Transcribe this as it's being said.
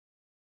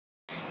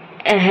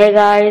Hey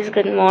guys,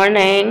 good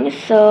morning.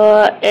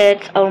 So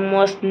it's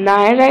almost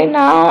 9 right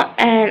now,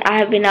 and I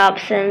have been up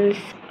since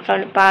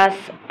from the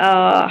past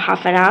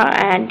half an hour,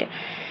 and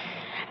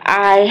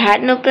I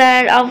had no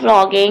plan of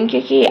vlogging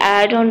क्योंकि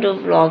I don't do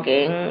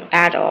vlogging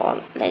at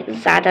all. Like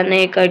ज़्यादा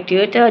नहीं करती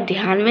हूँ तो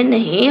ध्यान में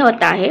नहीं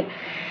होता है.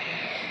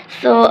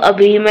 So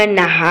अभी मैं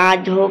नहा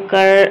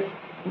धोकर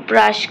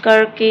ब्रश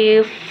करके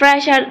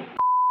फ्रेशन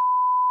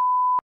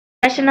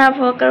अप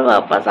होकर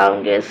वापस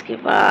आऊँगी. उसके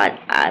बाद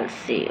I'll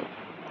see you.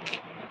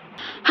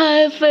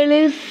 I'm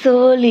feeling so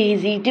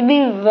lazy to be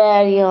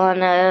very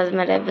honest.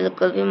 मेरा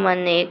बिल्कुल भी मन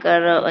नहीं कर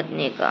रहा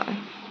उठने का.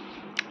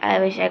 I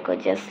wish I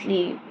could just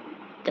sleep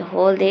the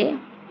whole day.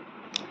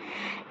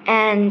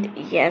 And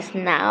yes,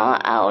 now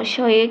I'll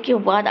show you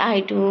what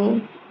I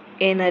do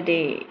in a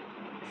day.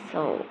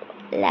 So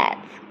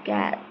let's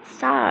get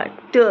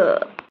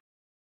started.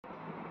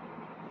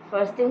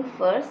 First thing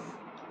first,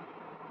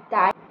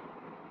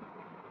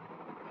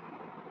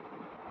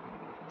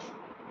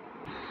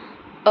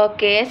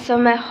 okay so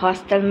मैं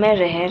हॉस्टल में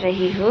रह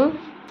रही हूँ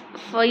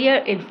for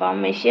your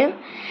information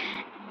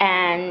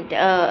and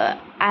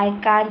I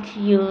can't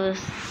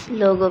use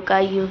लोगों का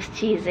use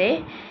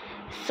चीज़ें.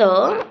 सो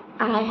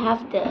I have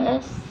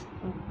this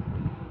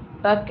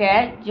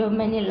bucket जो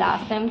मैंने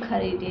लास्ट टाइम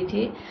ख़रीदी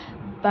थी.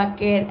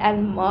 बकेट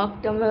एंड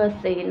मग तो मैं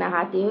उससे ही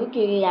नहाती हूँ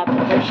क्योंकि यहाँ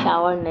पर कोई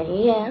शावर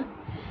नहीं है.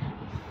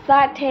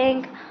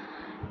 Starting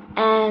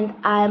and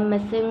I'm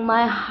missing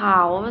my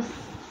house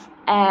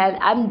and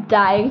I'm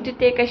dying to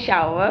take a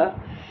shower.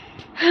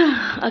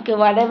 Okay,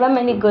 whatever,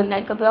 मैंने गुड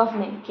नाइट का भी ऑफ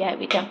नहीं किया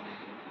अभी तक.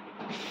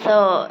 So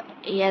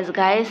yes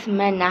guys,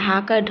 मैं नहा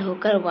कर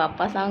धोकर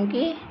वापस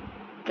आऊँगी.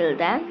 Till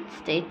then,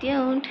 stay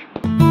tuned.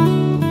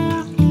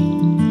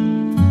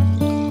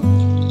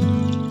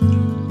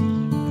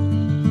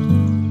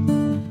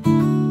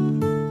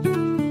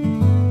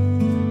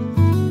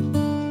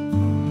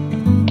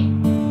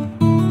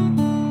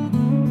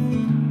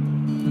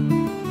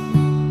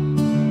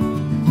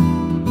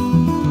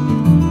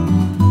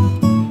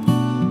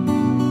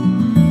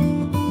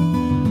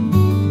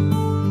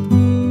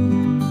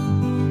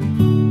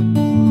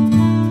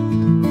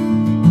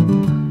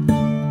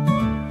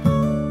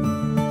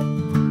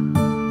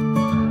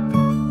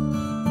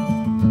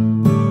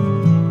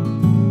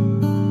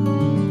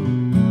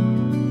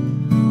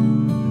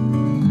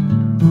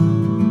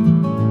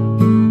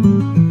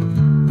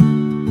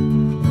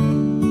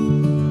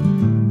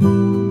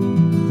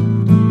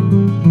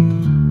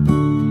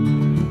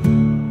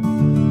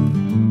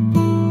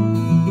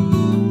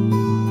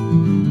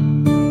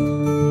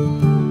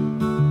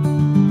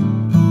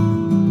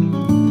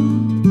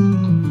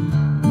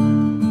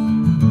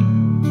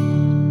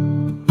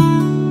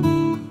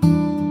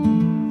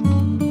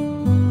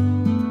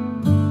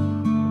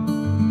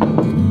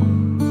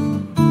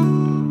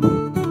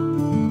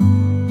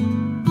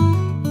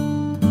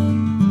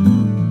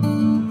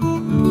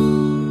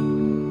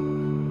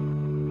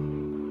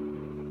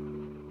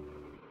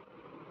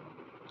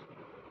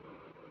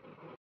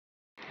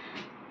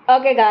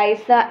 Okay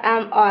guys, so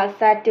I'm all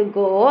set to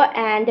go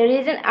and the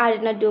reason I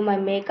did not do my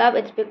makeup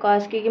it's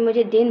because क्योंकि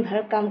मुझे दिन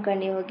भर काम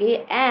करनी होगी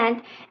and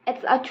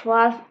it's a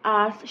 12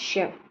 hours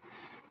shift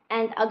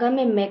and अगर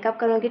मैं मेकअप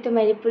करूँगी तो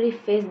मेरी पूरी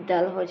फेस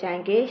डल हो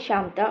जाएंगी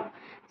शाम तक.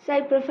 So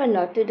I prefer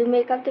not to do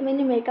makeup, तो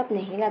मैंने मेकअप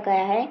नहीं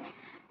लगाया है.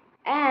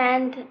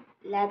 And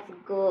let's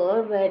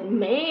go with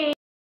me.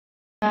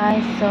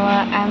 Guys, so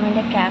I'm in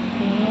the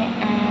cafe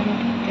and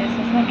this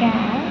is my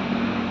cat.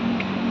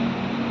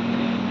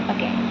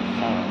 Okay,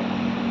 so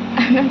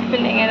I'm not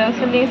feeling it. I'm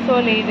feeling so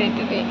lazy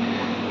today.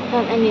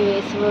 But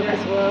anyways, work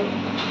is work.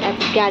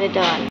 Let's get it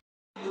done.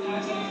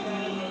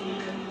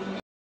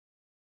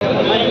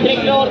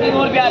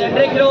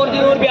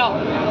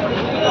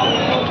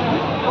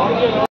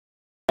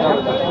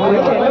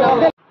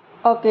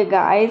 Okay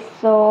guys,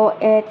 so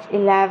it's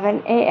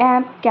 11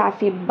 a.m.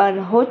 Cafe बंद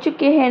हो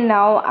चुके हैं.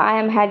 Now I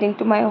am heading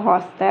to my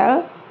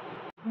hostel,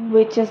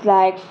 which is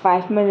like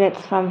 5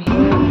 minutes from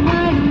here.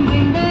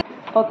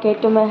 Okay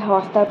तो मैं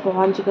hostel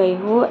पहुंच गई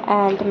हूँ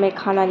and मैं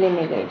खाना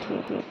लेने गई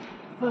थी.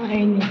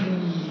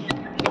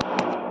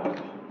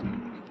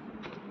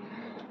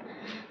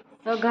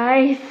 So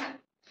guys,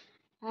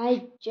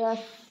 I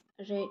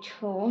just reached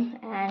home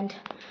and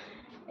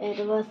it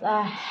was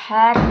a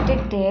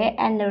hectic day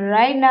and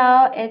right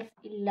now it's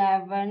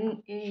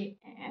 11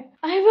 a.m.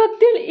 I worked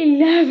till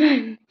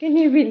 11. Can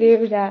you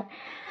believe that?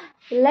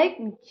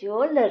 Like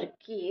जो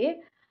लड़की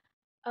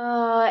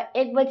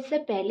 1 बजे से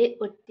पहले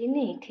उठती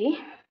नहीं थी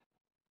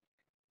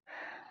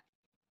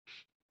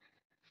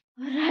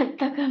रात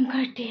तक काम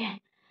करती है.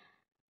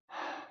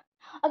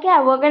 Okay,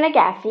 I work in a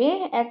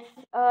cafe. It's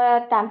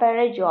a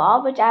temporary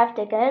job which I've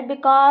taken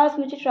because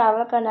मुझे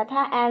travel करना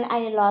था and I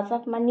need lots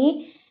of money.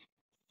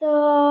 So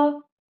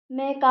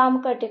मैं काम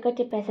करते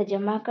करते पैसे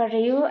जमा कर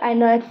रही हूँ. I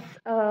know it's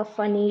a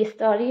funny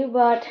story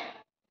but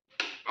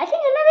I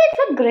think in a way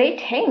it's a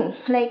great thing.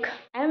 Like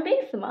I'm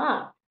being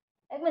smart.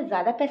 Like मैं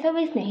ज़्यादा पैसा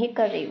waste नहीं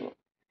कर रही हूँ.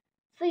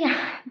 So yeah,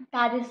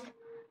 that is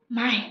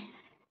my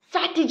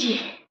strategy.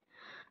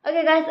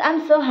 Okay guys, I'm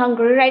so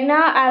hungry right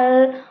now.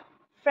 I'll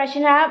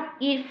freshen up,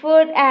 eat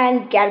food,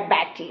 and get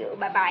back to you.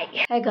 Bye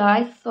bye. Hey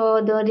guys,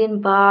 so 2 दिन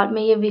बाद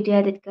मैं ये वीडियो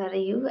एडिट कर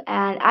रही हूँ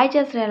and I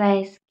just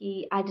realized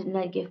कि I did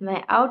not give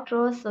my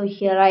outro, so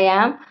here I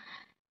am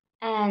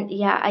and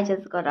yeah, I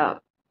just got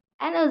up.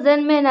 And उस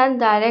दिन मैं ना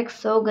डायरेक्ट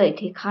सो गई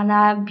थी,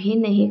 खाना भी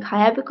नहीं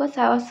खाया because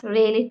I was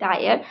really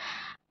tired.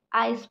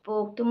 I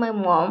spoke to my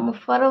mom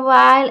for a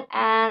while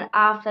and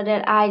after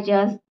that I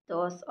just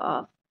dozed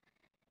off.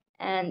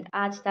 And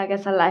आज तक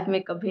ऐसा लाइफ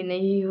में कभी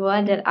नहीं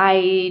हुआ that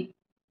I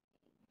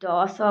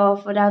doze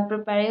off without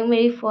preparing.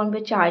 मेरी फ़ोन पे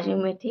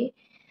चार्जिंग में थी.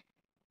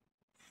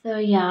 So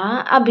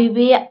yeah, अभी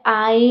भी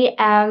I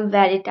am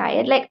very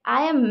tired. Like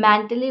I am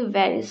mentally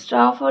very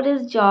strong for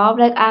this job.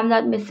 Like I'm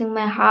not missing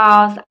my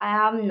house. I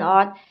am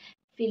not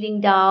feeling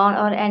down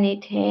or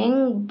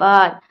anything.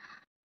 But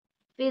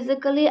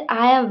physically,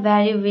 I am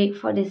very weak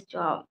for this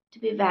job. To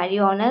be very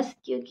honest,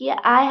 क्योंकि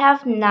I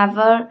have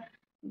never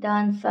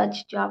done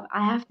such job.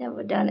 I have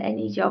never done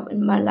any job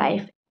in my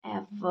life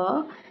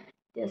ever.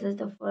 This is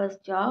the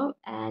first job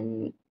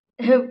and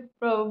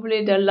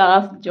probably the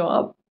last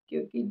job.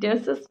 क्योंकि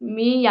this is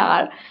me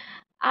यार.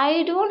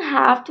 I don't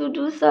have to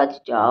do such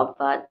job,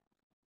 but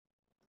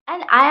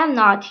and I am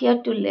not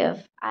here to live.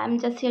 I am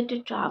just here to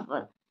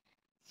travel.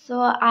 So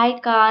I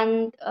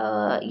can't,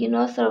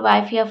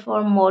 survive here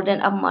for more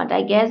than a month,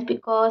 I guess,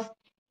 because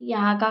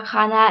यहाँ का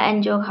खाना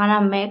and जो खाना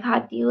मैं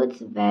खाती हूँ, it's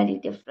very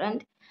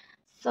different.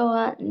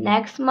 So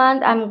next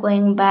month I'm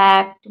going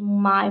back to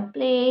my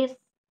place,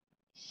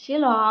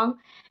 Shillong,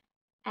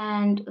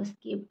 and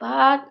उसके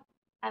बाद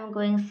I'm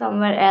going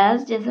somewhere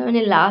else, जैसे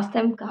मैंने last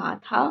time कहा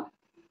था.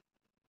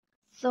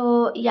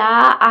 So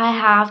yeah, I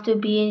have to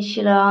be in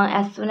Shillong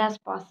as soon as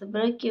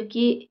possible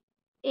क्योंकि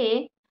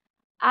a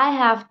I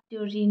have to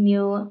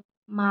renew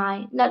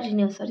my not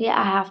renew sorry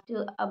I have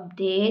to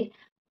update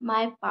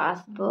my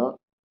passbook,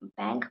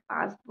 bank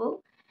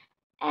passbook,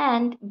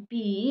 and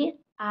B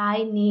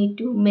I need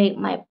to make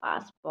my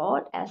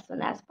passport as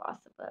soon as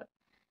possible.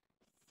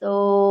 So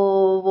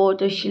वो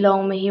तो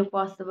शिलोंग में ही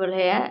possible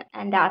है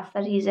and that's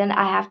the reason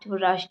I have to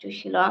rush to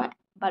Shillong.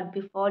 But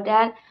before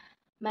that,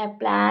 my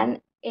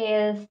plan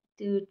is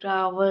to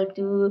travel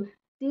to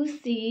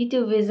see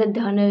to visit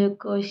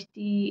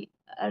Dhanukosti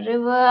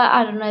river.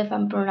 I don't know if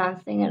I'm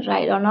pronouncing it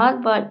right or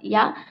not, but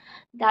yeah,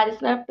 that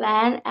is my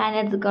plan and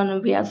it's gonna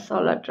be a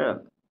solo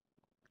trip.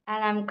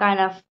 And I'm kind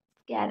of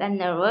scared and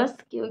nervous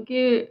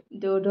क्योंकि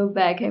दो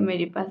bag है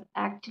मेरे पास,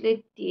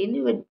 actually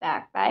 3 with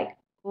backpack.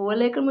 वो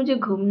लेकर मुझे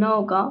घूमना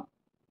होगा.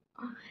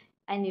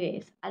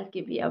 Anyways, I'll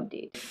give you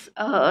updates.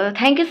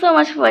 Thank you so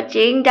much for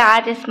watching.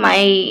 That is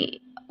my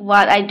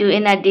what I do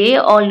in a day.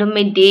 Although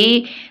मैं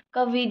day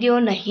का वीडियो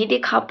नहीं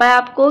दिखा पाया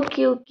आपको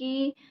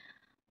क्योंकि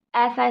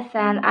as I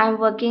said, I'm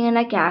working in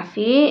a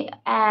cafe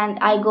and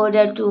I go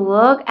there to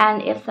work.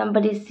 And if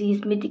somebody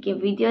sees me taking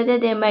video there,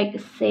 they might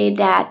say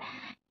that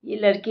ये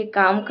लड़के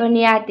काम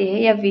करने आते हैं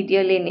या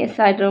वीडियो लेने.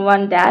 So I don't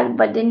want that.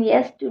 But then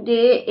yes,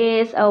 today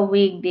is a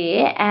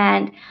weekday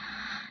and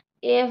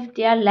if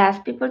there are less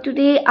people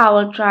today, I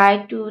will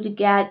try to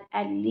get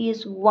at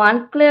least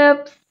one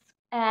clips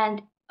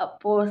and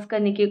post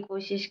करने की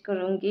कोशिश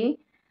करूँगी.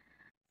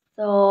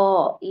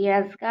 So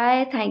yes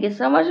guys, thank you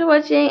so much for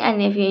watching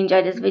and if you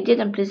enjoyed this video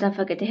then please don't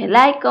forget to hit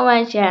like,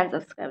 comment, share and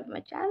subscribe to my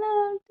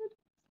channel.